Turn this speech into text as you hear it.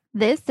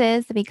This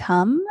is the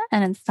Become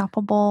an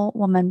Unstoppable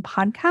Woman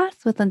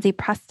podcast with Lindsay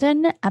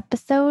Preston,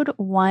 episode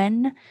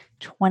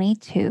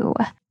 122.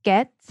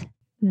 Get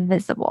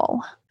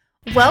visible.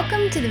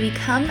 Welcome to the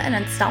Become an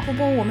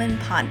Unstoppable Woman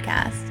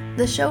podcast,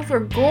 the show for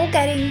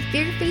goal-getting,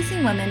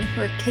 fear-facing women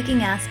who are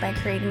kicking ass by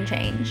creating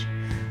change.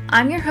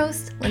 I'm your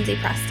host, Lindsay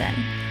Preston.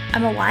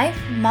 I'm a wife,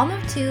 mom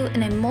of two,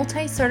 and a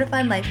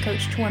multi-certified life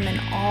coach to women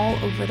all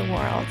over the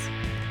world.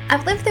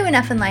 I've lived through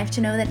enough in life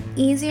to know that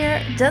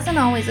easier doesn't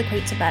always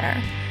equate to better.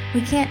 We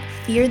can't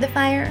fear the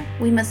fire,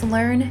 we must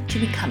learn to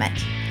become it.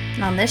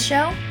 And on this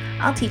show,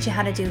 I'll teach you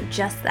how to do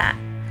just that.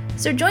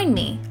 So join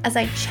me as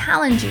I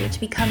challenge you to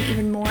become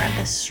even more of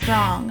the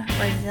strong,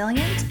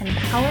 resilient, and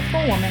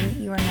powerful woman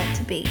you are meant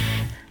to be.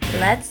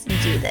 Let's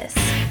do this.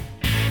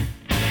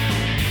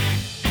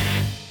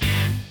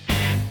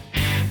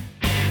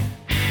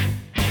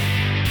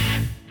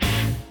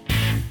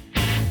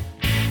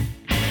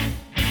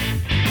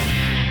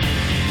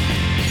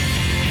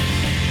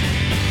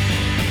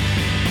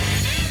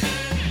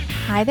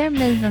 Hi there,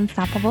 Ms.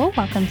 Unstoppable.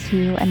 Welcome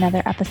to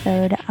another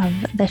episode of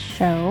the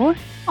show.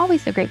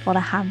 Always so grateful to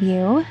have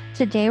you.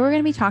 Today, we're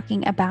going to be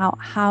talking about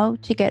how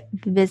to get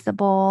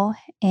visible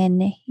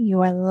in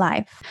your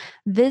life.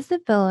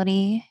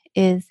 Visibility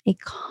is a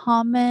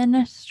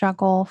common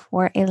struggle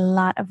for a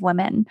lot of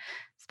women,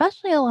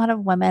 especially a lot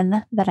of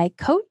women that I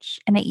coach,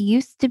 and it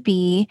used to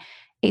be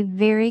a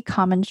very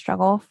common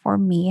struggle for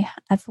me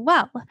as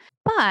well.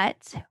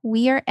 But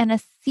we are in a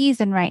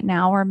season right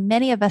now, or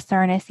many of us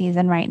are in a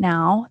season right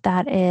now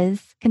that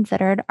is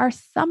considered our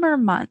summer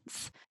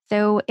months.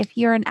 So if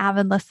you're an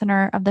avid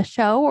listener of the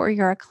show or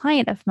you're a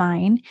client of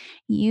mine,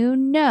 you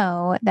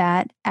know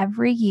that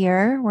every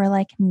year we're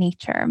like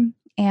nature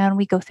and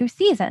we go through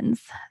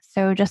seasons.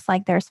 So just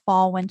like there's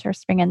fall, winter,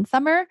 spring, and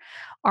summer,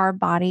 our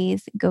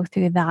bodies go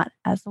through that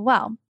as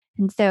well.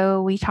 And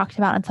so we talked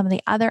about in some of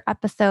the other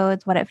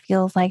episodes what it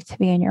feels like to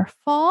be in your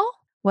fall,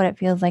 what it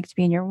feels like to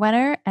be in your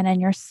winter and in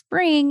your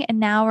spring. And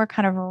now we're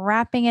kind of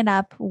wrapping it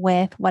up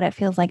with what it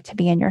feels like to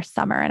be in your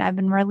summer. And I've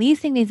been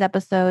releasing these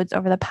episodes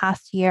over the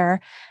past year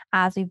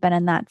as we've been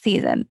in that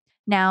season.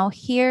 Now,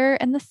 here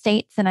in the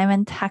States, and I'm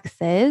in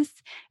Texas,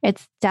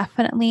 it's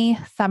definitely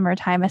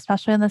summertime,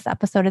 especially when this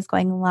episode is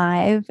going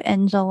live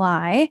in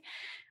July.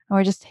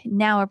 We're just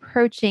now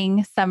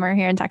approaching summer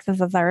here in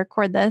Texas as I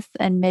record this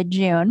in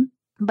mid-June.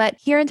 But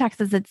here in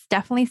Texas, it's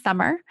definitely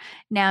summer.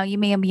 Now, you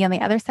may be on the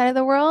other side of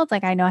the world.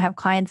 Like I know I have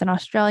clients in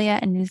Australia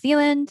and New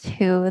Zealand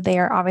who they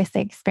are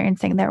obviously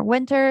experiencing their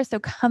winter. So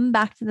come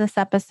back to this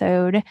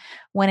episode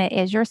when it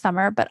is your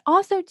summer. But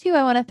also, too,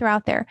 I want to throw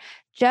out there,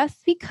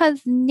 just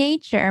because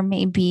nature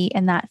may be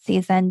in that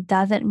season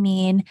doesn't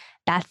mean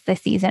that's the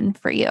season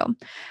for you.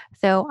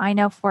 So I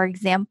know, for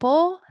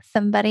example,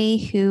 somebody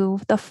who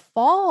the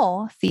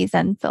fall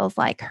season feels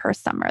like her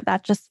summer.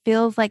 That just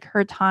feels like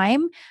her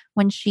time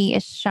when she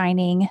is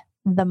shining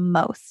the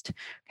most.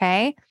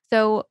 Okay.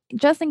 So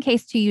just in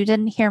case too, you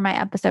didn't hear my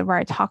episode where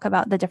I talk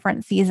about the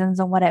different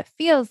seasons and what it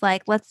feels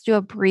like, let's do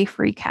a brief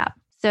recap.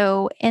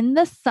 So in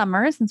the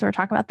summer, since we're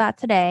talking about that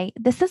today,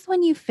 this is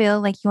when you feel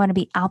like you want to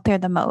be out there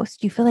the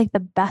most. You feel like the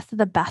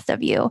best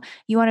of you.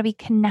 You want to be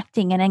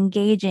connecting and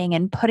engaging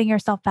and putting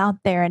yourself out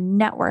there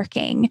and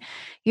networking.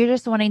 You're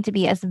just wanting to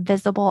be as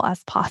visible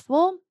as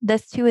possible.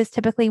 This too is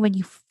typically when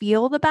you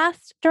feel the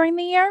best during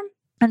the year.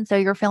 And so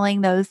you're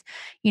feeling those,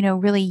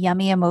 really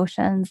yummy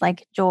emotions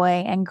like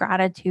joy and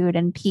gratitude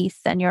and peace.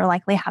 And you're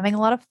likely having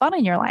a lot of fun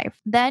in your life.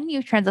 Then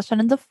you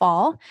transition into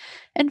fall.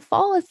 And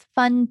fall is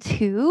fun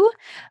too,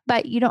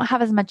 but you don't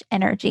have as much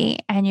energy.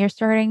 And you're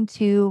starting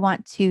to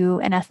want to,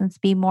 in essence,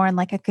 be more in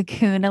like a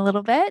cocoon a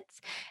little bit.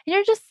 And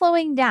you're just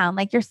slowing down.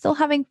 Like you're still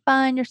having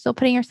fun. You're still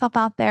putting yourself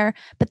out there,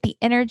 but the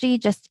energy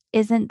just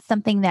isn't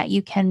something that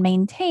you can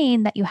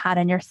maintain that you had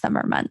in your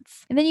summer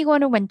months. And then you go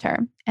into winter.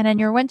 And in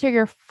your winter,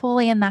 you're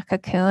fully in that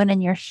cocoon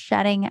and you're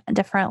shedding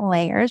different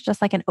layers,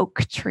 just like an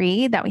oak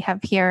tree that we have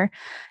here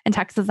in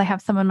Texas. I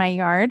have some in my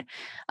yard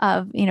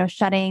of,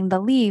 shedding the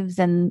leaves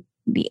and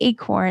the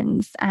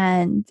acorns,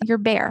 and you're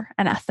bare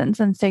in essence.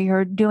 And so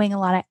you're doing a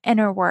lot of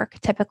inner work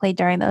typically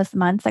during those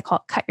months. I call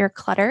it cut your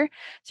clutter.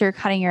 So you're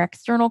cutting your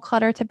external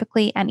clutter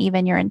typically, and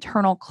even your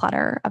internal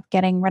clutter of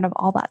getting rid of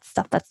all that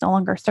stuff that's no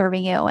longer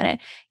serving you. And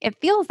it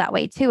feels that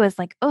way too, is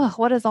like, oh,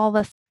 what is all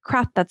this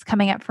crap that's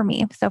coming up for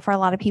me? So for a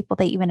lot of people,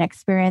 they even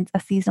experience a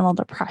seasonal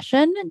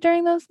depression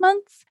during those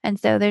months. And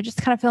so they're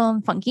just kind of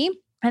feeling funky.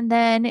 And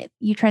then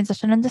you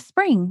transition into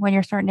spring when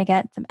you're starting to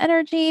get some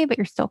energy, but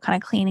you're still kind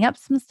of cleaning up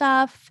some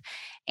stuff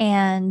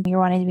and you're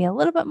wanting to be a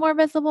little bit more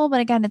visible.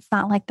 But again, it's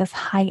not like this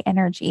high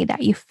energy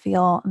that you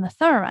feel in the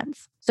summer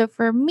months. So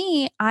for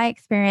me, I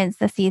experience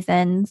the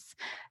seasons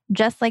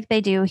just like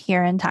they do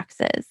here in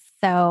Texas.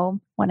 So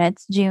when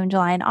it's June,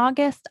 July, and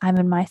August, I'm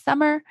in my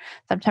summer.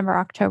 September,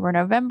 October,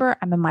 November,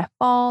 I'm in my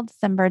fall.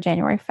 December,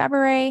 January,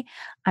 February,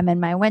 I'm in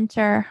my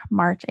winter.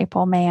 March,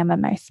 April, May, I'm in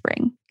my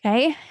spring.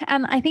 Okay.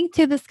 And I think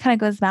too, this kind of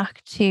goes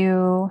back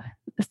to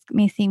this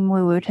may seem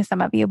woo-woo to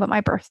some of you, but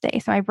my birthday.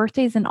 So my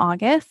birthday is in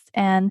August,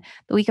 and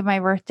the week of my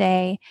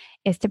birthday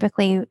is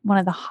typically one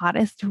of the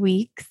hottest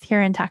weeks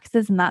here in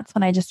Texas. And that's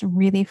when I just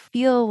really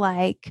feel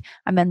like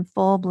I'm in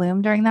full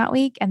bloom during that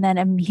week. And then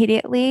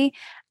immediately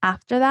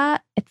after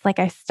that, it's like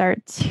I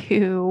start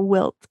to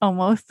wilt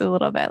almost a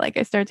little bit. Like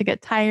I start to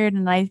get tired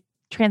and I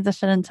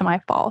transition into my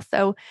fall.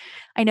 So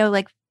I know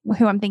like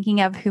who I'm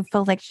thinking of who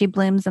feels like she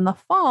blooms in the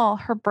fall,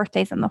 her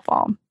birthday's in the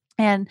fall.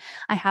 And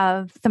I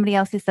have somebody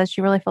else who says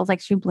she really feels like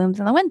she blooms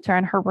in the winter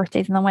and her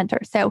birthday's in the winter.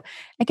 So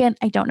again,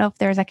 I don't know if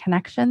there's a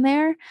connection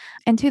there.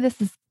 And two,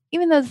 this is,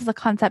 even though this is a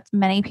concept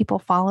many people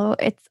follow,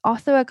 it's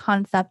also a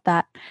concept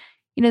that,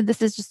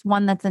 this is just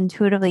one that's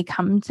intuitively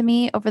come to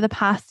me over the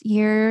past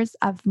years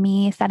of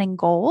me setting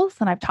goals.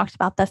 And I've talked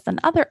about this in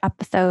other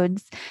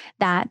episodes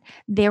that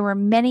there were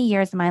many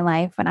years in my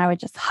life when I would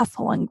just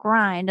hustle and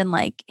grind and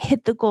like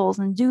hit the goals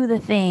and do the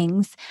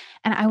things.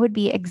 And I would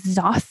be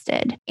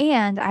exhausted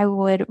and I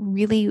would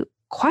really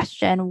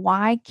question,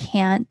 why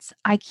can't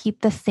I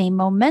keep the same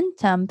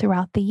momentum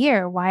throughout the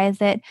year? Why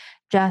is it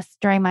just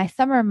during my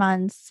summer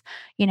months,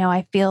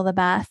 I feel the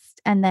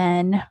best, and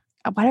then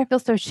why do I feel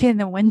so shitty in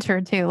the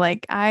winter too?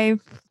 Like I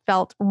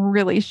felt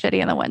really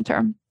shitty in the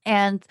winter.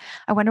 And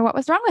I wonder what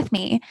was wrong with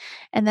me.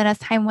 And then as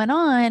time went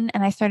on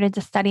and I started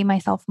to study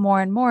myself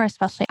more and more,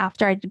 especially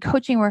after I did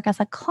coaching work as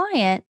a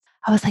client,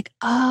 I was like,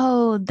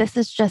 oh, this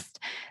is just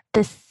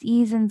the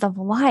seasons of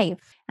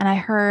life. And I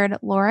heard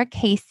Laura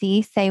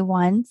Casey say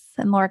once,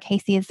 and Laura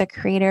Casey is the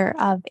creator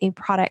of a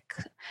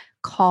product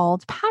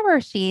called Power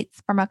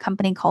Sheets from a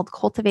company called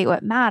Cultivate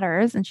What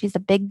Matters. And she's a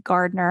big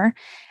gardener.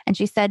 And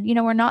she said,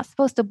 we're not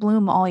supposed to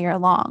bloom all year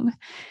long.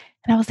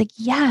 And I was like,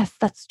 yes,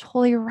 that's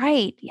totally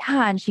right.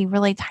 Yeah. And she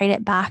really tied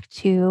it back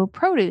to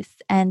produce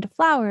and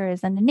flowers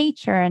and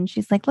nature. And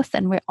she's like,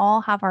 listen, we all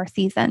have our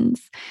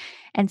seasons.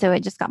 And so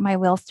it just got my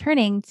wheels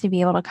turning to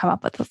be able to come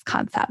up with this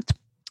concept.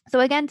 So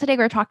again, today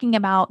we're talking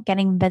about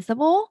getting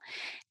visible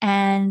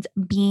and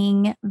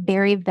being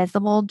very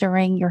visible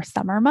during your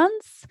summer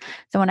months.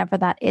 So whenever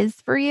that is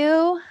for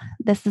you,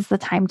 this is the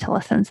time to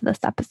listen to this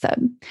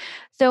episode.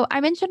 So I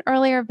mentioned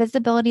earlier,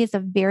 visibility is a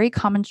very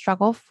common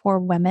struggle for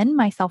women,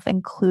 myself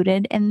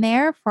included in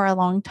there for a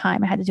long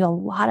time. I had to do a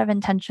lot of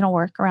intentional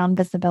work around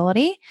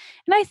visibility,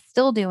 and I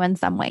still do in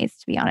some ways,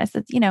 to be honest.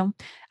 It's,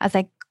 as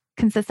I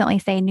consistently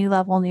say, new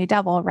level, new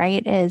devil,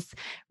 right? Is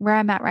where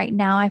I'm at right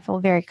now. I feel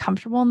very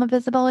comfortable in the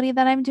visibility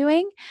that I'm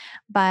doing.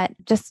 But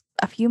just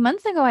a few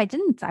months ago, I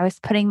didn't. I was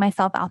putting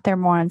myself out there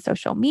more on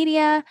social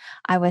media.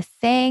 I was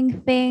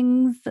saying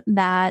things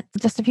that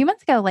just a few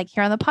months ago, like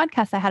here on the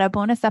podcast, I had a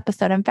bonus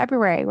episode in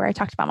February where I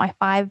talked about my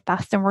 5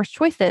 best and worst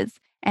choices.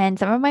 And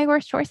some of my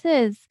worst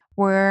choices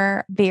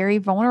were very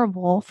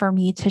vulnerable for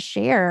me to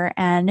share.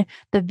 And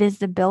the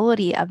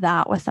visibility of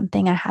that was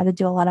something I had to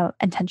do a lot of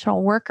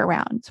intentional work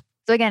around.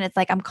 So again, it's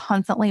like I'm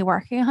constantly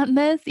working on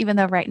this, even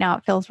though right now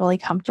it feels really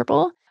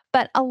comfortable.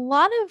 But a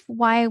lot of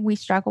why we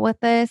struggle with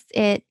this,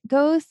 it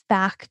goes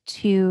back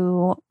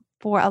to,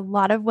 for a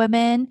lot of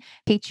women,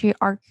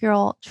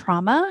 patriarchal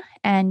trauma.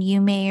 And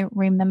you may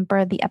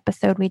remember the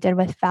episode we did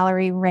with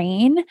Valerie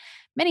Rain,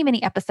 many,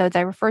 many episodes.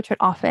 I refer to it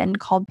often,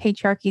 called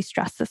Patriarchy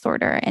Stress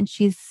Disorder. And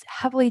she's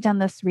heavily done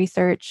this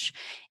research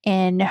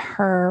in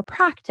her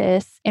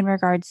practice in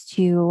regards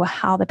to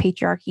how the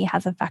patriarchy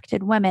has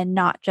affected women,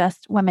 not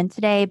just women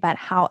today, but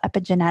how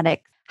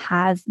epigenetics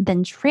has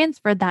then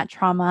transferred that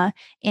trauma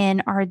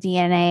in our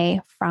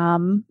DNA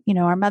from,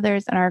 our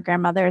mothers and our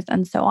grandmothers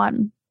and so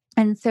on.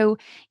 And so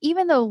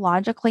even though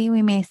logically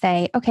we may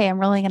say, okay, I'm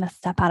really going to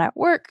step out at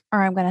work,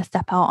 or I'm going to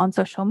step out on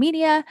social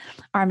media,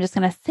 or I'm just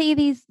going to say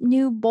these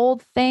new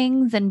bold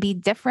things and be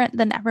different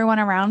than everyone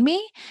around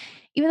me,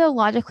 even though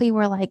logically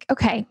we're like,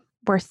 okay,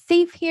 we're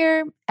safe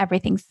here,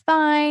 everything's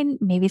fine.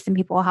 Maybe some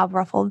people will have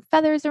ruffled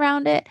feathers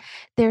around it.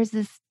 There's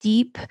this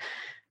deep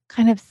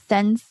kind of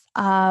sense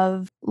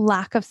of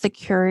lack of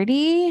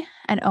security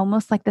and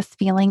almost like this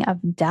feeling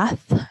of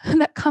death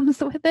that comes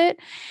with it.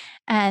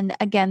 And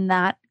again,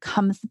 that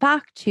comes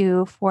back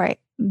to, for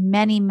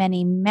many,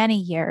 many, many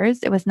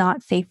years, it was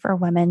not safe for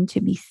women to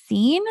be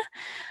seen.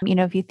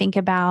 If you think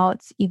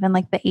about even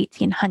like the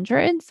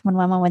 1800s, when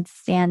women would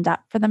stand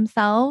up for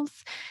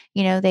themselves,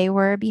 they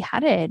were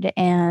beheaded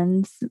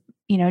and,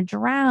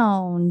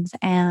 drowned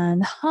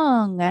and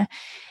hung.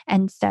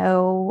 And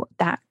so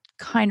that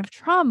kind of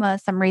trauma,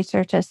 some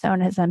research has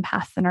shown, has been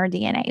passed in our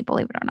DNA,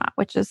 believe it or not,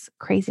 which is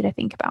crazy to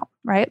think about,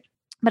 right?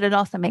 But it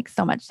also makes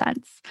so much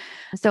sense.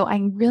 So I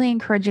really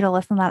encourage you to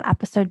listen to that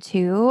episode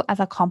too, as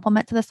a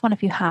complement to this one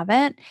if you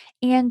haven't,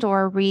 and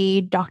or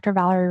read Dr.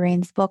 Valerie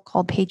Rain's book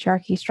called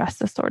Patriarchy Stress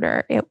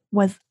Disorder. It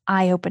was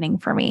eye-opening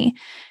for me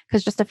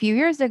because just a few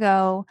years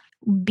ago,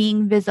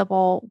 being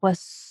visible was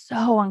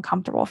so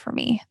uncomfortable for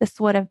me. This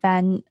would have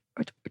been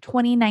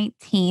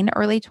 2019,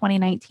 early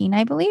 2019,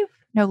 I believe.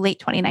 No, late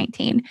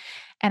 2019.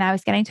 And I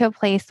was getting to a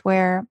place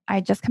where I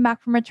just come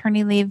back from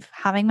maternity leave,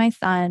 having my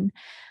son.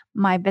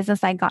 my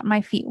business, I got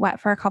my feet wet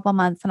for a couple of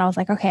months and I was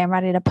like, okay, I'm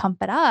ready to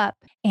pump it up.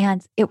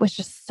 And it was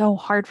just so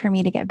hard for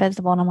me to get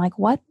visible. And I'm like,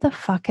 what the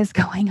fuck is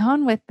going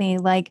on with me?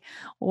 Like,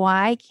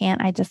 why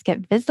can't I just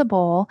get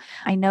visible?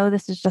 I know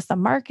this is just a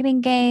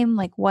marketing game.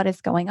 Like, what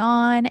is going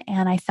on?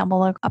 And I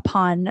stumbled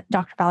upon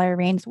Dr. Valerie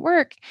Rain's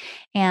work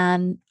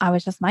and I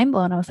was just mind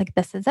blown. I was like,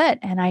 this is it.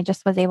 And I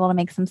just was able to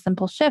make some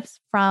simple shifts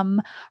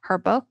from her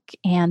book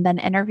and then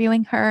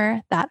interviewing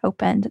her that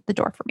opened the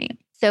door for me.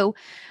 So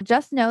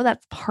just know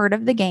that's part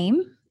of the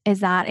game, is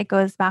that it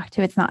goes back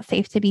to it's not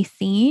safe to be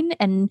seen.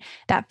 And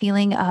that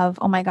feeling of,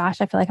 oh my gosh,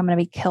 I feel like I'm going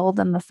to be killed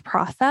in this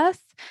process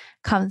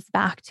comes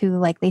back to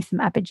likely some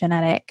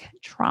epigenetic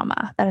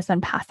trauma that has been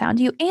passed down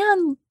to you,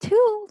 and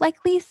to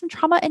likely some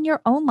trauma in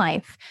your own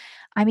life.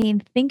 I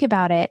mean, think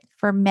about it.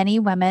 For many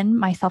women,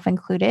 myself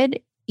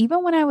included,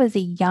 even when I was a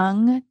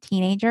young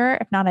teenager,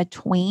 if not a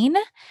tween,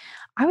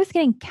 I was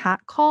getting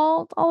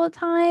catcalled all the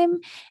time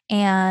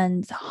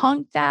and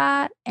honked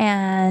at.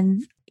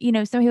 And,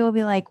 some people will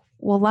be like,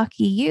 well,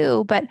 lucky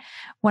you. But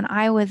when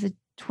I was a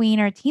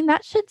tween or teen,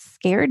 that shit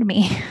scared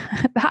me.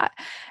 That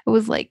it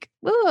was like,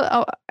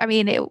 oh, I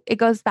mean, it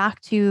goes back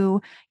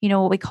to,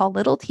 what we call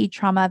little t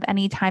trauma of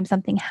any time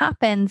something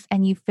happens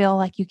and you feel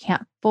like you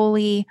can't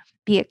fully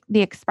be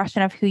the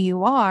expression of who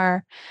you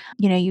are,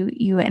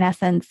 you in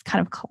essence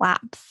kind of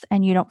collapse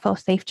and you don't feel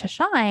safe to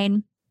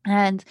shine.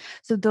 And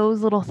so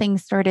those little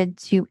things started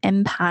to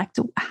impact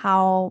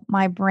how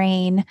my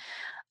brain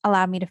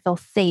allowed me to feel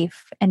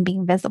safe and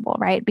being visible,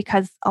 right?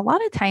 Because a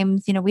lot of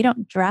times, we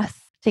don't dress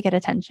to get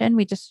attention.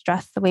 We just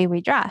dress the way we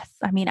dress.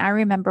 I mean, I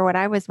remember what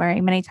I was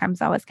wearing many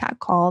times I was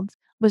catcalled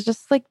was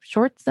just like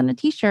shorts and a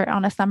t-shirt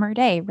on a summer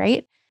day,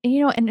 right?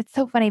 And it's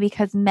so funny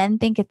because men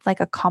think it's like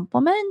a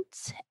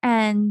compliment.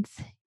 And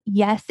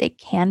yes, it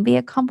can be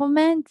a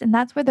compliment. And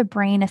that's where the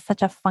brain is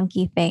such a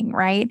funky thing,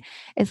 right?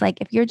 Is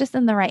like if you're just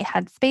in the right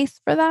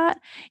headspace for that,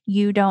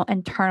 you don't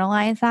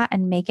internalize that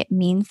and make it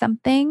mean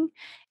something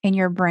in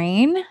your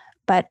brain.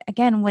 But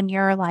again, when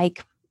you're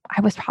like,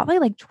 I was probably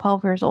like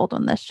 12 years old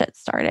when this shit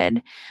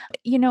started.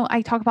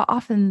 I talk about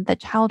often the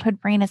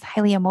childhood brain is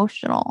highly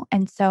emotional.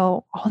 And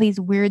so all these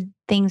weird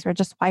things were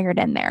just wired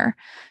in there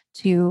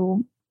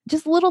to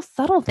just little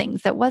subtle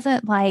things. It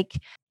wasn't like,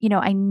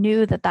 I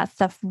knew that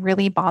stuff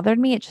really bothered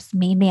me. It just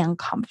made me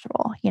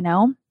uncomfortable, You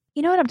know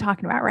what I'm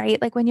talking about,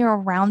 right? Like when you're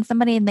around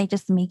somebody and they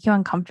just make you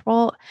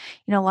uncomfortable.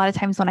 A lot of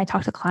times when I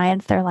talk to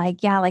clients, they're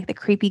like, yeah, like the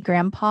creepy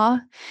grandpa.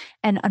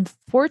 And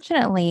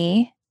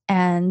unfortunately,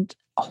 and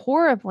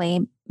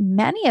horribly,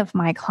 many of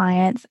my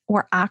clients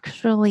were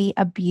actually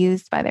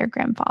abused by their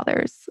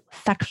grandfathers,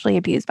 sexually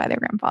abused by their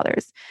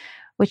grandfathers,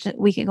 which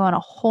we could go on a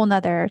whole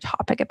nother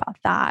topic about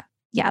that.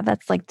 Yeah,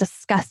 that's like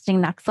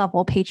disgusting next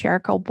level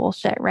patriarchal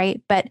bullshit,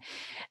 right? But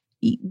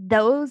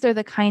those are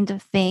the kinds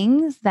of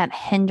things that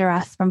hinder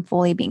us from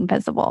fully being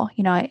visible.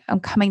 I'm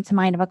coming to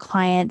mind of a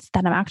client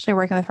that I'm actually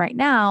working with right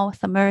now.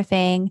 Similar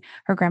thing.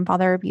 Her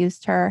grandfather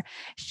abused her.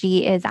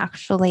 She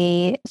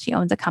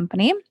owns a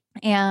company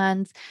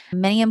and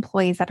many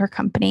employees at her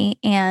company.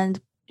 And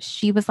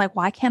she was like,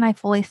 why can't I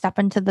fully step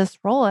into this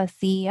role as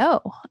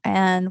CEO?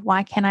 And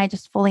why can't I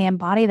just fully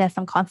embody this?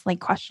 I'm constantly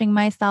questioning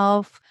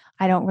myself.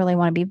 I don't really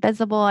want to be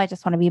visible. I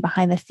just want to be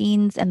behind the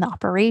scenes in the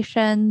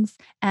operations.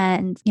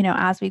 And,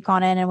 as we've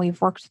gone in and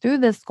we've worked through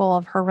this goal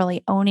of her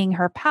really owning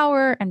her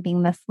power and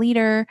being this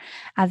leader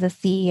as a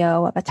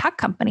CEO of a tech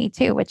company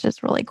too, which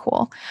is really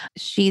cool.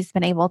 She's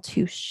been able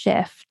to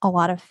shift a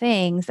lot of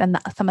things. And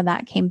some of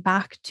that came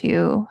back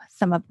to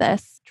some of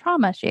this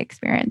trauma she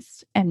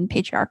experienced and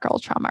patriarchal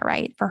trauma,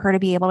 right? For her to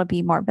be able to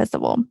be more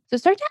visible. So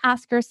start to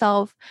ask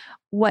yourself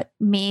what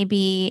may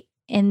be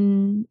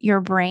in your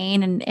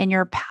brain and in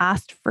your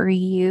past for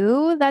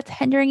you that's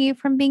hindering you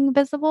from being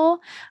visible.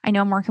 I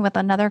know I'm working with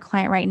another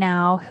client right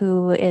now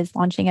who is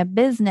launching a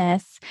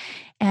business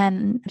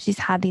and she's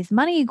had these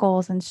money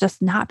goals and it's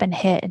just not been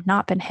hit and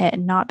not been hit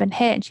and not been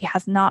hit. And she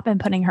has not been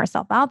putting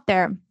herself out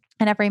there.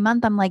 And every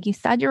month I'm like, you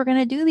said you were going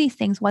to do these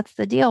things. What's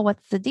the deal?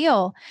 What's the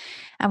deal?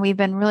 And we've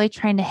been really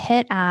trying to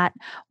hit at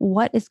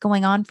what is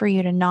going on for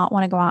you to not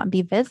want to go out and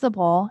be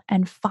visible.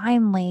 And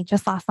finally,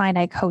 just last night,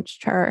 I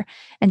coached her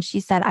and she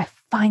said, I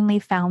finally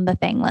found the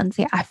thing,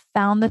 Lindsay. I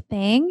found the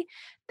thing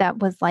that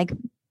was like,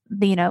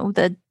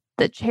 the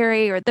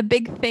cherry or the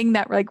big thing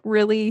that like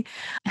really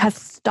has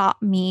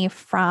stopped me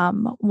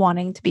from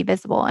wanting to be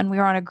visible. And we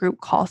were on a group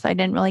call, so I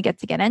didn't really get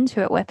to get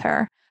into it with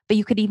her. But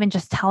you could even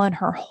just tell in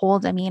her whole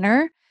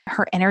demeanor,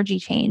 her energy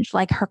changed.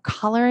 Like her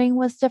coloring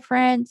was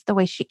different. The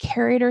way she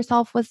carried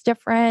herself was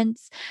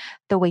different.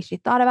 The way she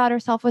thought about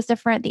herself was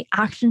different. The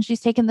action she's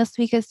taken this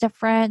week is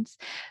different.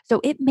 So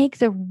it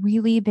makes a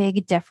really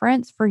big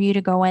difference for you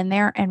to go in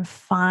there and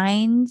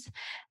find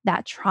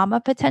that trauma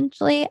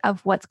potentially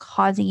of what's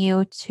causing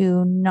you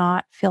to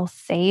not feel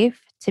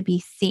safe to be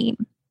seen.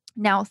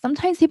 Now,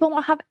 sometimes people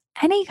won't have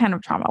any kind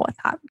of trauma with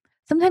that.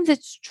 Sometimes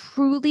it's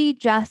truly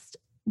just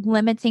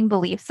limiting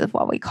beliefs is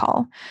what we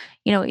call.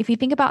 If you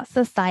think about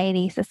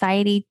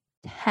society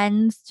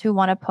tends to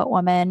want to put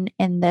women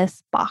in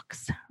this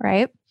box,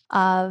 right?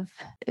 of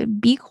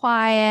be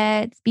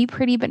quiet, be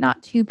pretty, but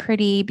not too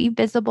pretty, be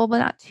visible, but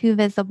not too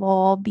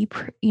visible,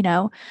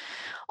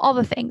 all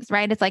the things,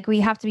 right? It's like we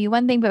have to be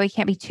one thing, but we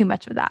can't be too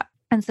much of that.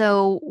 And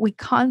so we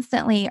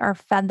constantly are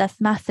fed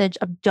this message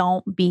of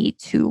don't be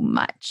too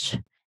much.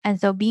 And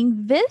so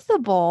being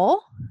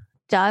visible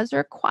does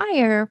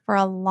require for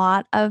a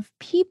lot of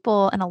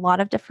people in a lot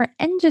of different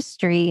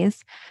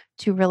industries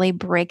to really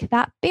break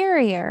that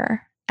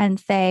barrier and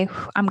say,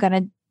 I'm going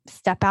to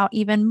step out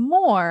even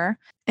more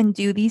and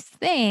do these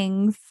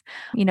things,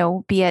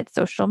 be it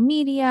social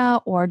media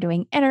or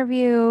doing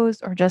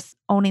interviews or just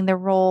owning the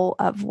role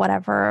of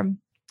whatever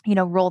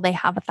role they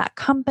have at that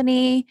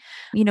company,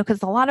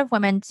 because a lot of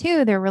women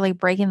too, they're really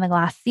breaking the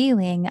glass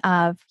ceiling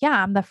of,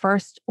 yeah, I'm the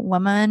first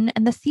woman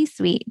in the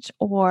C-suite,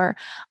 or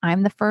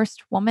I'm the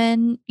first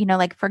woman,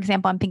 like for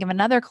example, I'm thinking of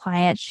another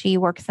client, she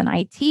works in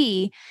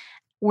IT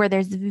where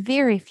there's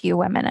very few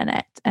women in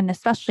it, and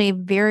especially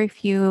very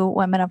few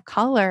women of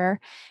color.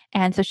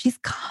 And so she's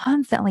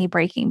constantly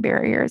breaking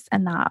barriers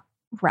in that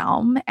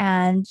realm.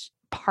 And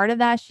part of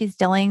that, she's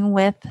dealing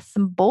with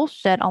some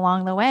bullshit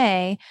along the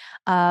way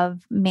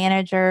of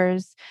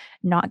managers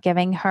not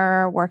giving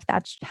her work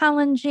that's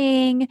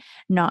challenging,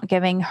 not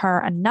giving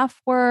her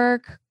enough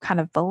work, kind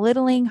of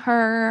belittling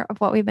her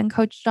of what we've been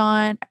coached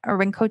on or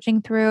been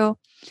coaching through.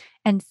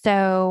 And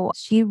so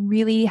she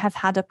really has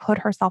had to put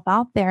herself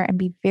out there and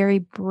be very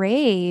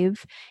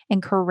brave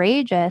and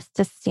courageous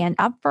to stand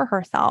up for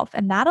herself.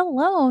 And that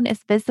alone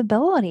is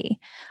visibility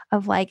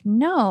of like,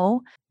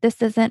 no,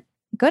 this isn't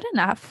good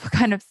enough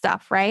kind of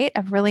stuff, right?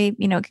 Of really,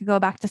 it could go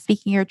back to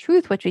speaking your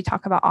truth, which we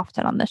talk about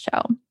often on the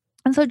show.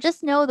 And so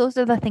just know those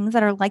are the things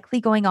that are likely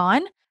going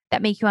on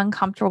that make you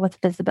uncomfortable with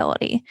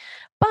visibility.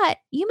 But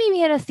you may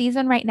be at a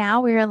season right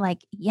now where you're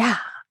like, yeah,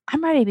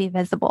 I'm ready to be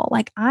visible.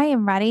 Like I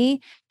am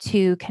ready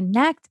to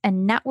connect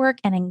and network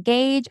and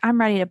engage.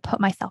 I'm ready to put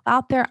myself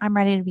out there. I'm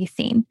ready to be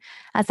seen.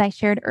 As I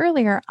shared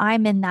earlier,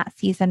 I'm in that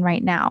season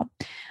right now.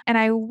 And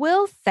I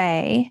will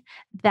say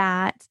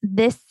that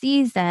this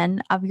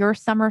season of your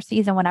summer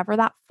season, whenever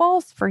that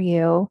falls for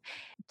you,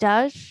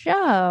 does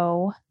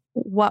show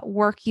what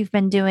work you've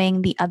been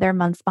doing the other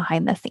months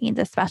behind the scenes,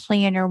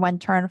 especially in your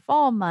winter and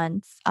fall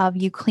months of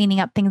you cleaning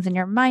up things in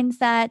your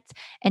mindset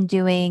and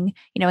doing,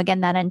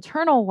 again, that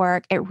internal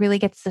work. It really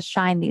gets to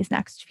shine these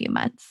next few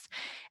months.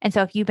 And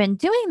so if you've been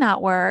doing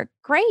that work,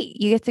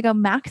 great. You get to go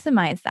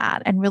maximize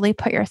that and really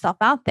put yourself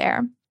out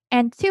there.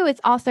 And two,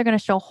 it's also going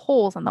to show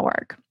holes in the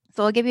work.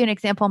 So I'll give you an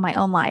example in my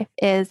own life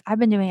is I've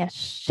been doing a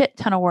shit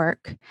ton of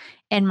work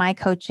in my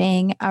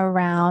coaching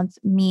around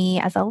me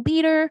as a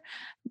leader,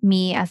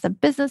 me as a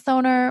business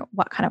owner,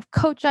 what kind of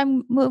coach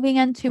I'm moving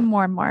into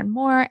more and more and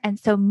more. And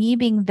so me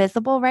being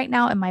visible right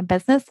now in my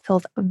business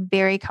feels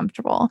very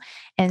comfortable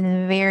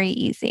and very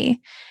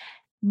easy.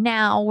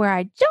 Now, where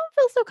I don't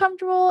feel so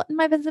comfortable in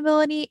my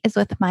visibility is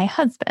with my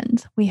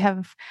husband. We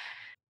have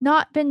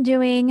not been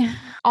doing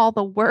all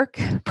the work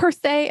per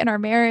se in our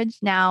marriage.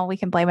 Now we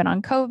can blame it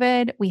on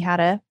COVID. We had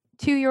a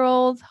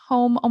 2-year-old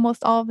home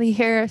almost all of the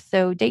year.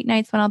 So date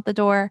nights went out the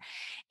door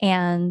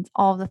and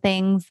all the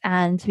things.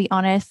 And to be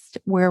honest,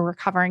 we're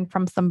recovering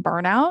from some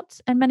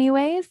burnout in many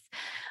ways.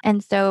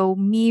 And so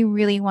me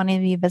really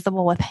wanting to be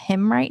visible with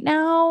him right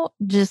now,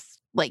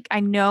 just like I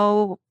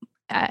know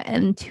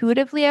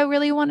intuitively, I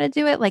really want to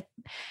do it. Like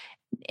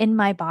in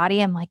my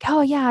body, I'm like,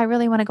 oh yeah, I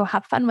really want to go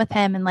have fun with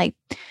him and like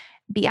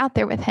be out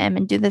there with him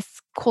and do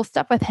this cool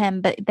stuff with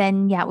him. But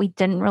then, yeah, we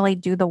didn't really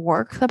do the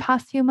work the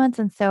past few months.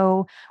 And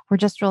so we're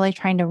just really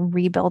trying to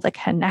rebuild a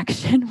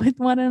connection with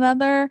one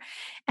another.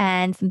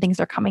 And some things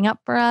are coming up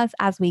for us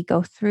as we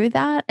go through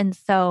that. And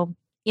so,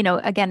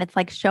 again, it's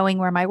like showing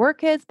where my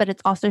work is, but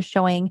it's also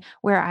showing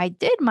where I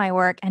did my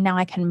work. And now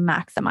I can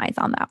maximize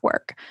on that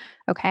work.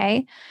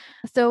 Okay.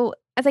 So,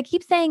 as I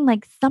keep saying,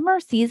 like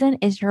summer season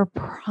is your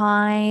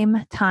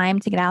prime time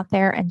to get out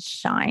there and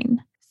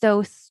shine.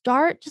 So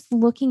start just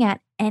looking at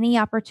any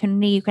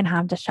opportunity you can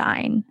have to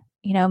shine.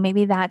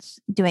 Maybe that's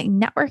doing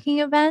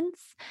networking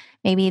events.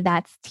 Maybe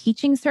that's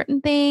teaching certain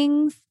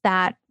things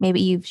that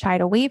maybe you've shied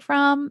away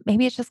from.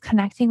 Maybe it's just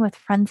connecting with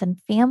friends and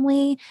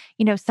family.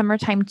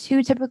 Summertime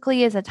too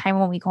typically is a time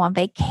when we go on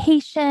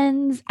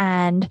vacations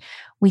and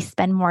we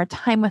spend more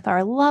time with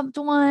our loved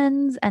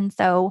ones. And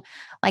so,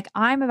 like,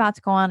 I'm about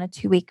to go on a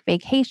 2-week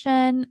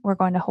vacation. We're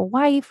going to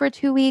Hawaii for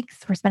 2 weeks.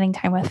 We're spending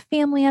time with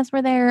family as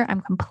we're there.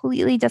 I'm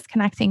completely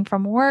disconnecting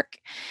from work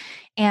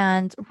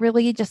and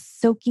really just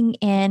soaking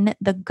in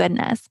the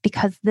goodness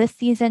because this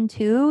season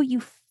too,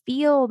 you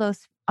feel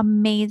those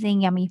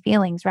amazing, yummy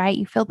feelings, right?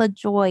 You feel the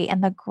joy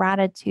and the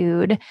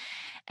gratitude.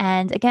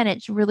 And again,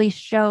 it really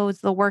shows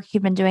the work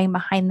you've been doing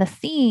behind the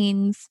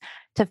scenes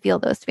to feel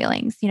those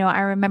feelings. I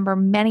remember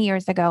many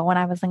years ago when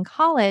I was in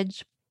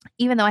college,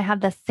 even though I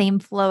had the same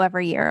flow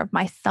every year,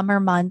 my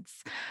summer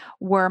months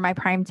were my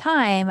prime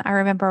time. I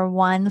remember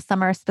one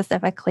summer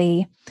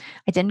specifically,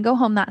 I didn't go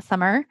home that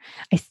summer.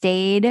 I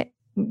stayed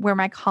where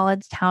my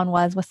college town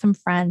was with some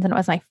friends. And it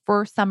was my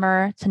first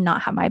summer to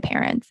not have my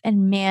parents.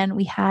 And man,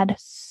 we had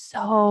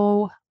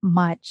so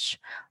much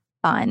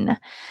fun.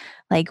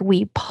 Like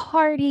we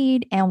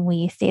partied and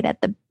we stayed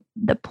at the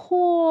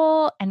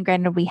pool, and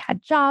granted we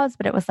had jobs,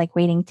 but it was like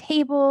waiting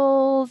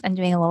tables and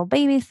doing a little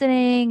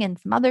babysitting and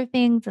some other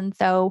things. And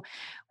so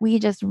we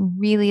just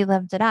really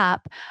lived it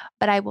up.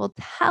 But I will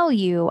tell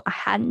you, I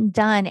hadn't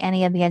done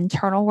any of the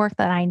internal work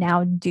that I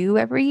now do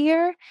every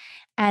year.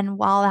 And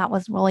while that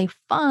was really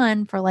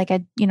fun for like a,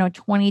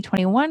 20,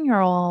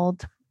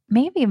 21-year-old,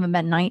 maybe even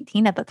been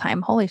 19 at the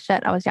time. Holy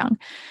shit, I was young.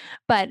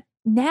 But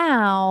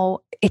now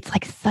it's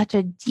like such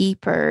a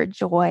deeper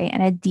joy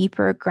and a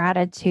deeper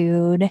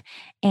gratitude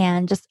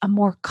and just a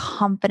more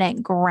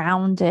confident,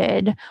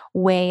 grounded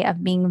way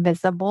of being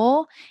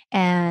visible.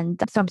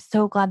 And so I'm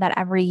so glad that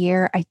every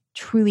year I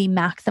truly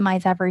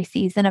maximize every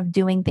season of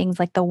doing things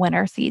like the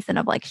winter season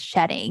of like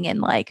shedding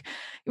and like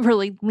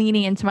really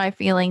leaning into my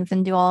feelings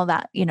and do all of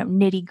that,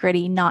 nitty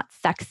gritty, not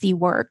sexy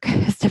work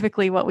is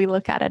typically what we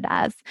look at it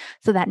as,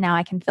 so that now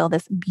I can feel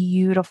this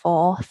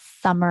beautiful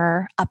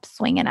summer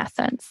upswing in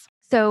essence.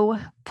 So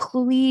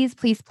please,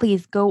 please,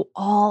 please go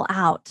all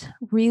out.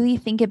 Really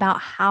think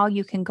about how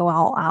you can go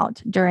all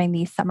out during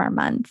these summer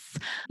months.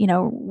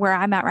 Where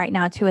I'm at right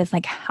now too is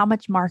like, how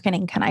much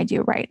marketing can I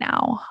do right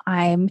now?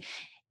 I'm,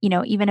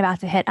 even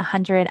about to hit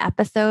 100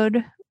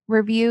 episode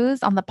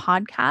reviews on the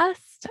podcast.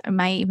 I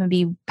might even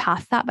be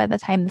past that by the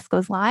time this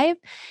goes live.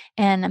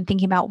 And I'm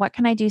thinking about, what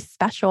can I do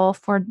special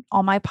for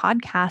all my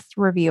podcast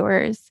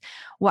reviewers?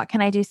 What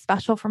can I do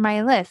special for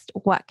my list?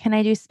 What can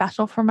I do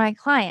special for my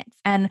clients?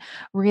 And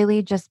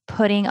really just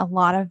putting a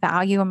lot of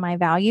value in my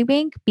value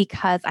bank,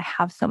 because I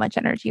have so much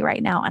energy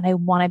right now and I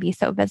want to be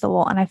so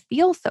visible and I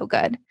feel so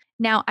good.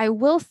 Now, I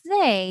will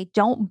say,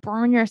 don't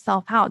burn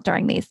yourself out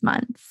during these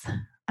months.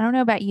 I don't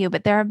know about you,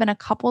 but there have been a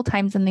couple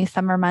times in these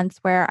summer months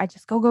where I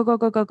just go, go, go,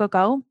 go, go, go,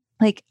 go.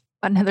 Like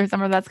another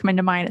summer that's coming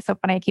to mind. It's so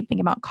funny. I keep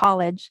thinking about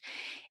college.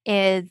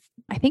 I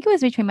think it was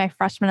between my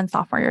freshman and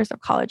sophomore years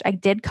of college. I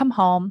did come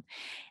home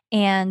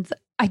and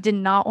I did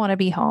not want to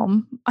be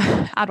home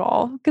at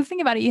all. Because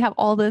think about it, you have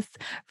all this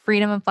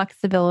freedom and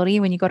flexibility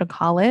when you go to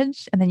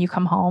college and then you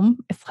come home.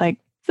 It's like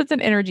such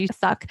an energy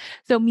suck.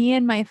 So me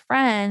and my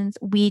friends,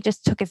 we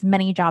just took as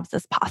many jobs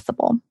as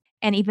possible.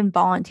 And even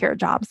volunteer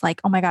jobs,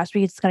 like, oh my gosh,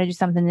 we just got to do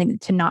something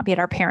to not be at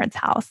our parents'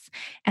 house.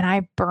 And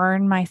I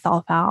burned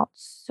myself out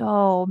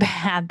so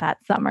bad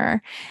that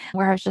summer,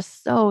 where I was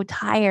just so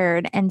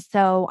tired. And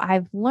so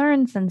I've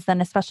learned since then,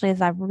 especially as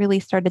I've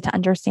really started to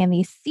understand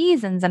these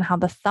seasons and how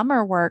the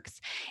summer works,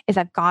 is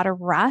I've got to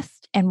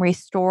rest and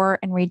restore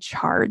and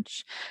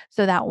recharge,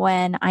 so that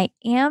when I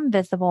am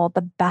visible,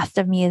 the best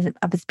of me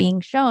is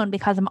being shown,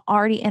 because I'm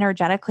already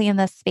energetically in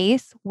this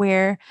space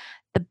where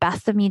the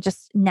best of me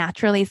just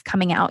naturally is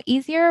coming out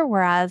easier.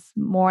 Whereas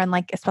more in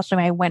like, especially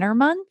my winter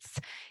months,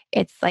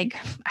 it's like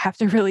I have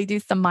to really do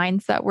some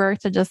mindset work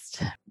to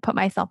just put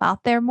myself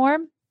out there more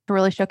to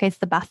really showcase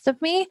the best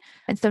of me.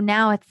 And so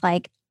now it's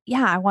like,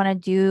 yeah, I want to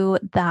do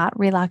that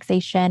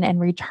relaxation and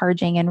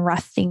recharging and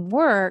resting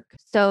work,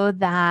 so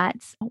that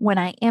when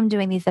I am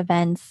doing these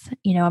events,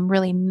 I'm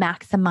really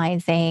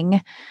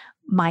maximizing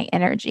my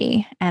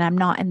energy, and I'm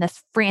not in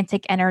this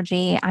frantic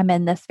energy. I'm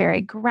in this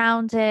very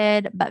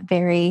grounded, but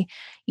very,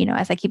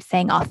 as I keep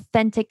saying,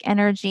 authentic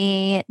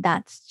energy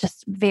that's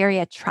just very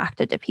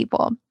attractive to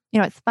people.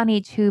 It's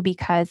funny too,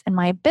 because in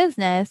my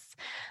business,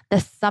 the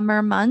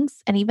summer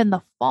months and even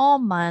the fall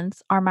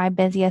months are my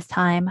busiest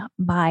time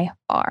by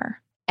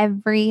far,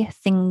 every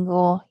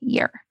single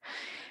year.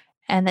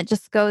 And that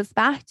just goes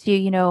back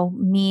to,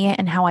 me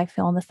and how I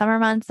feel in the summer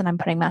months, and I'm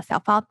putting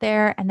myself out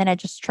there. And then it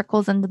just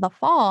trickles into the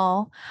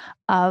fall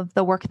of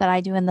the work that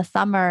I do in the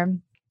summer.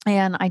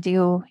 And I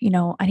do,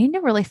 I need to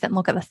really sit and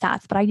look at the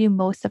stats, but I do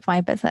most of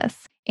my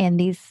business in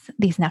these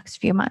next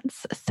few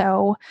months.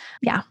 So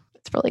yeah,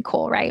 it's really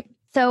cool, right?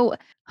 So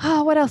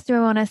what else do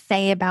I want to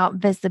say about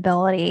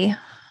visibility?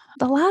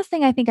 The last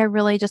thing I think I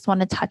really just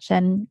want to touch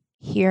in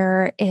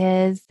here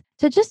is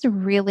to just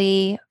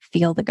really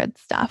feel the good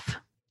stuff.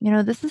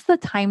 This is the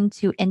time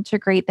to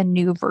integrate the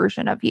new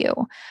version of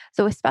you.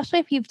 So, especially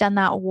if you've done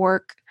that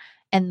work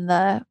in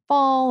the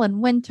fall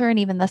and winter and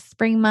even the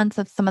spring months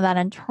of some of that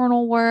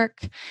internal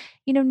work,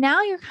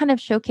 now you're kind of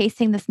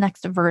showcasing this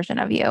next version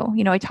of you.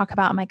 I talk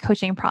about in my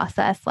coaching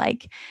process,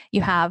 like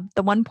you have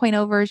the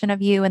 1.0 version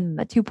of you and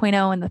the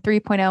 2.0 and the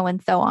 3.0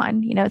 and so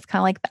on. It's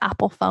kind of like the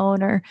Apple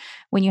phone, or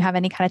when you have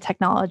any kind of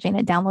technology and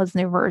it downloads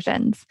new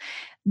versions.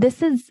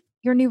 This is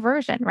your new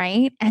version,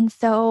 right? And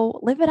so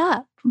live it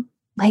up.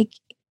 Like,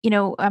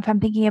 if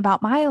I'm thinking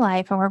about my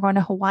life and we're going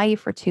to Hawaii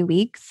for 2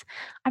 weeks,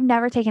 I've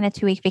never taken a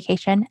 2-week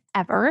vacation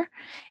ever.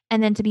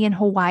 And then to be in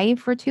Hawaii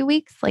for 2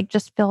 weeks, like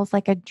just feels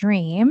like a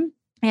dream.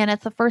 And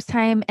it's the first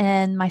time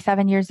in my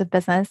 7 years of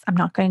business, I'm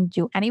not going to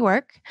do any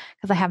work,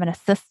 because I have an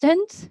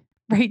assistant,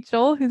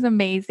 Rachel, who's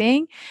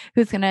amazing,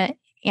 who's going to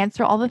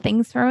answer all the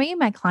things for me.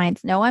 My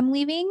clients know I'm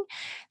leaving.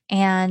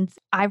 And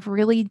I've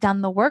really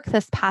done the work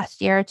this past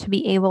year to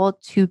be able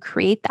to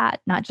create that,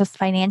 not just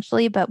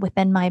financially, but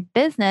within my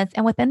business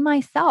and within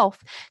myself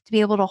to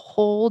be able to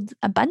hold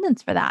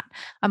abundance for that.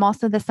 I'm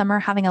also this summer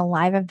having a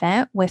live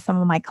event with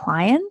some of my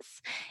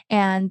clients,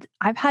 and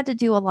I've had to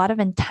do a lot of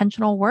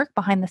intentional work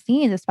behind the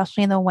scenes,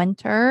 especially in the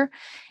winter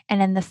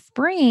and in the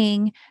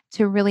spring,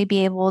 to really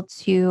be able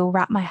to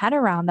wrap my head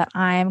around that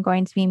I'm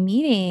going to be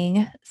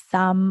meeting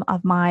some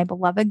of my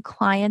beloved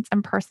clients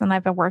in person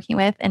I've been working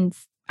with and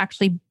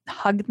actually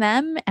hug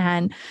them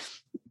and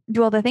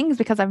do all the things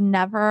because I've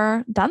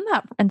never done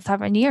that in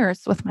 7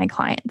 years with my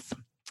clients.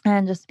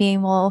 And just being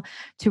able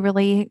to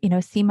really,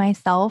 see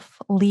myself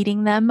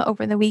leading them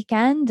over the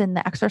weekend and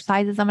the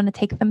exercises I'm going to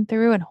take them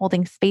through and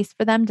holding space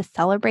for them to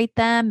celebrate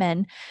them.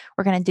 And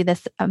we're going to do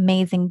this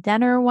amazing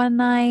dinner one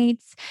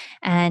night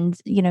and,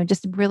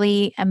 just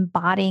really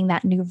embodying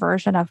that new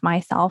version of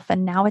myself.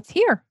 And now it's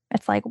here.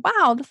 It's like,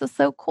 wow, this is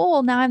so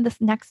cool. Now I'm this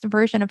next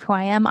version of who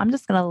I am. I'm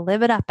just going to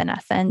live it up in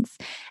essence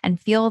and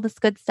feel this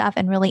good stuff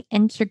and really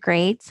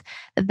integrate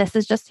that this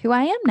is just who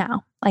I am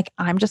now. Like,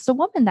 I'm just a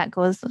woman that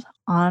goes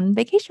on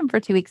vacation for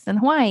 2 weeks in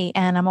Hawaii.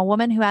 And I'm a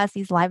woman who has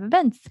these live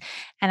events.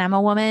 And I'm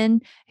a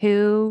woman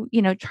who,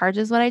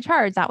 charges what I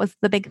charge. That was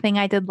the big thing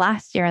I did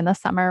last year in the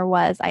summer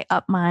was I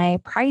upped my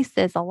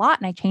prices a lot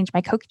and I changed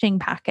my coaching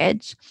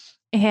package.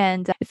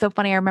 And it's so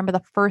funny. I remember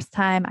the first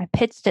time I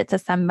pitched it to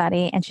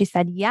somebody and she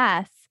said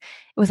yes.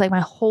 It was like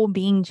my whole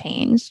being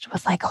changed. It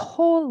was like,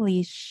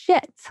 holy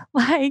shit.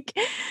 Like,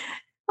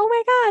 oh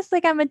my gosh,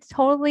 like I'm a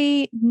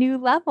totally new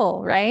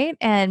level, right?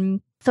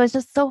 And so it's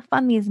just so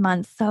fun these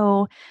months.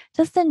 So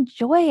just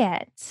enjoy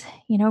it,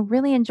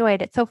 really enjoy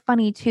it. It's so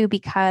funny too,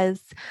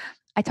 because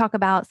I talk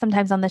about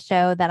sometimes on the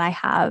show that I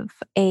have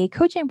a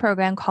coaching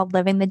program called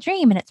Living the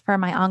Dream, and it's for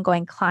my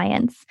ongoing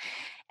clients.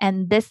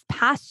 And this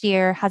past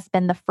year has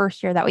been the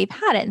first year that we've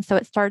had it. And so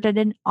it started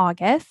in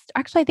August.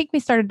 Actually, I think we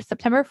started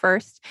September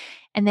 1st,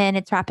 and then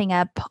it's wrapping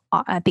up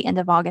at the end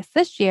of August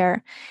this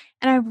year.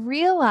 And I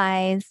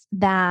realized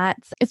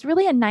that it's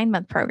really a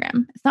 9-month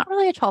program. It's not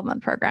really a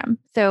 12-month program.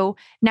 So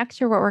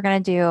next year, what we're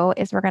going to do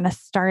is we're going to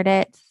start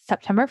it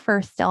September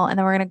 1st still, and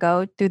then we're going to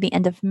go through the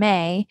end of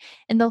May.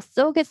 And they'll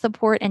still get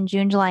support in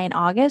June, July, and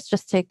August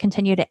just to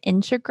continue to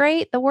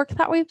integrate the work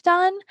that we've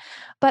done.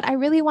 But I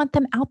really want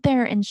them out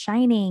there and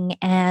shining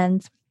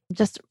and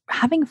just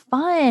having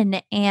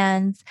fun.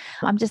 And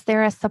I'm just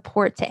there as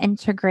support to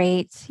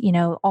integrate,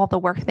 all the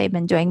work they've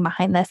been doing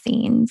behind the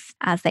scenes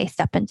as they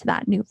step into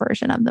that new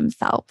version of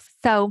themselves.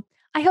 So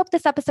I hope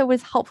this episode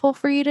was helpful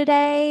for you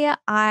today.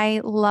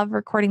 I love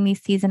recording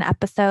these season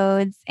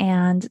episodes.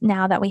 And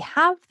now that we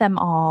have them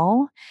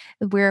all,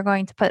 we're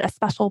going to put a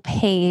special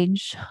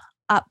page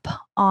up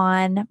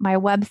on my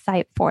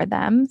website for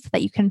them so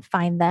that you can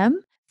find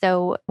them.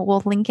 So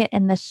we'll link it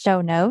in the show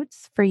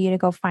notes for you to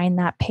go find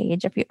that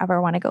page if you ever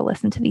want to go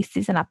listen to these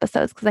season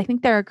episodes, because I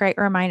think they're a great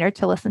reminder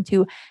to listen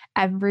to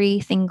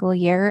every single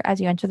year as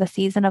you enter the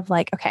season of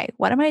like, okay,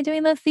 what am I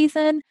doing this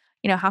season?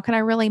 How can I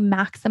really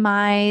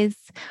maximize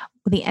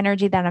the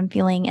energy that I'm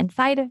feeling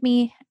inside of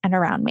me and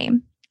around me?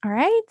 All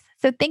right.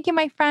 So thank you,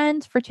 my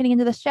friends, for tuning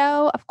into the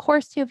show. Of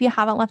course, too, if you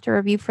haven't left a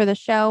review for the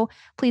show,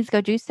 please go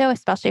do so,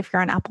 especially if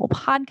you're on Apple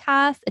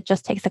Podcasts. It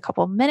just takes a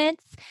couple of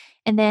minutes.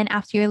 And then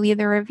after you leave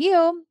the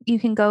review, you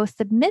can go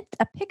submit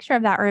a picture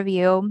of that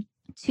review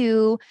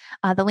to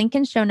the link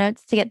in show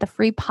notes to get the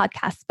free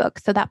podcast book.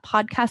 So that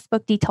podcast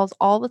book details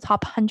all the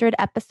top 100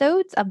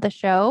 episodes of the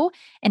show,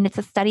 and it's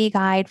a study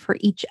guide for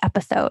each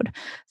episode.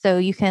 So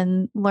you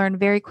can learn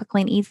very quickly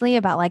and easily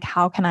about like,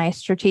 how can I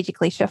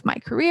strategically shift my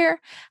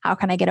career? How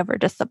can I get over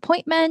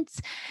disappointment?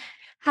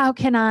 How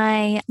can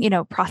I,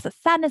 process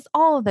sadness?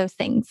 All of those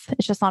things.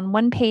 It's just on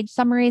one page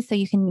summary. So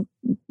you can,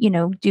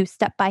 do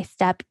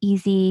step-by-step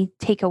easy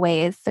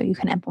takeaways so you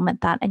can implement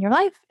that in your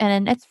life.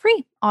 And it's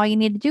free. All you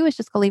need to do is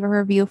just go leave a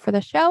review for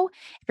the show.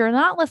 If you're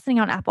not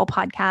listening on Apple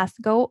Podcasts,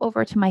 go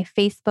over to my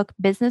Facebook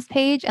business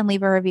page and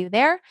leave a review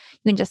there.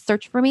 You can just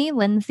search for me,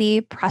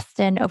 Lindsay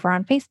Preston, over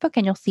on Facebook,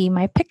 and you'll see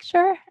my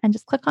picture and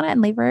just click on it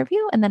and leave a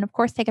review. And then, of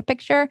course, take a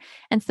picture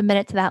and submit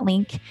it to that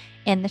link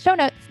in the show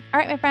notes.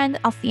 All right, my friend,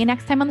 I'll see you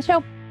next time on the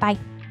show. Bye.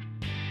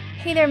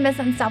 Hey there, Miss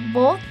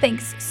Unstoppable.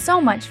 Thanks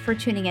so much for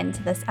tuning in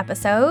to this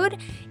episode.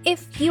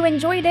 If you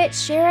enjoyed it,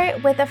 share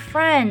it with a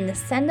friend.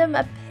 Send them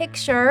a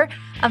picture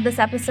of this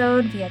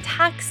episode via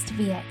text,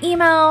 via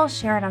email,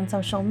 share it on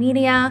social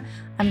media.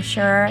 I'm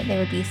sure they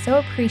would be so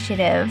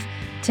appreciative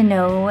to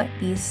know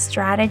these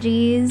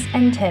strategies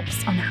and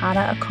tips on how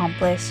to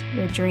accomplish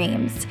your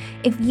dreams.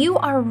 If you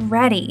are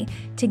ready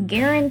to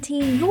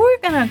guarantee you're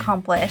going to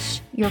accomplish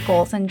your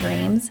goals and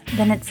dreams,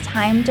 then it's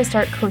time to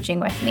start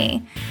coaching with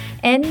me.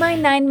 In my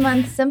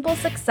 9-month Simple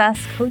Success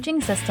coaching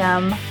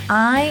system,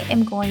 I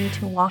am going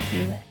to walk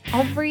you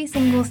every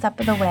single step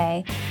of the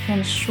way to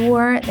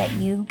ensure that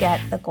you get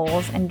the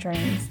goals and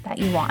dreams that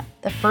you want.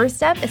 The first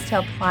step is to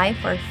apply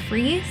for a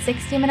free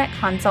 60-minute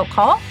consult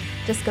call.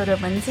 Just go to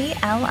Lindsay,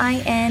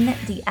 LINDSAY,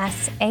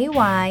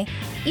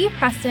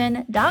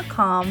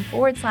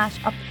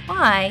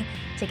 epreston.com/apply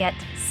to get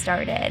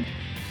started.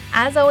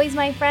 As always,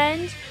 my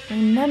friend,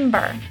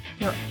 remember,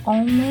 you're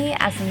only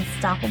as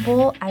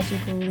unstoppable as you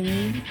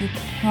believe you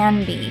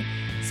can be.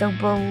 So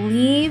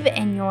believe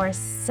in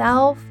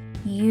yourself.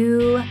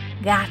 You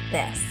got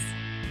this.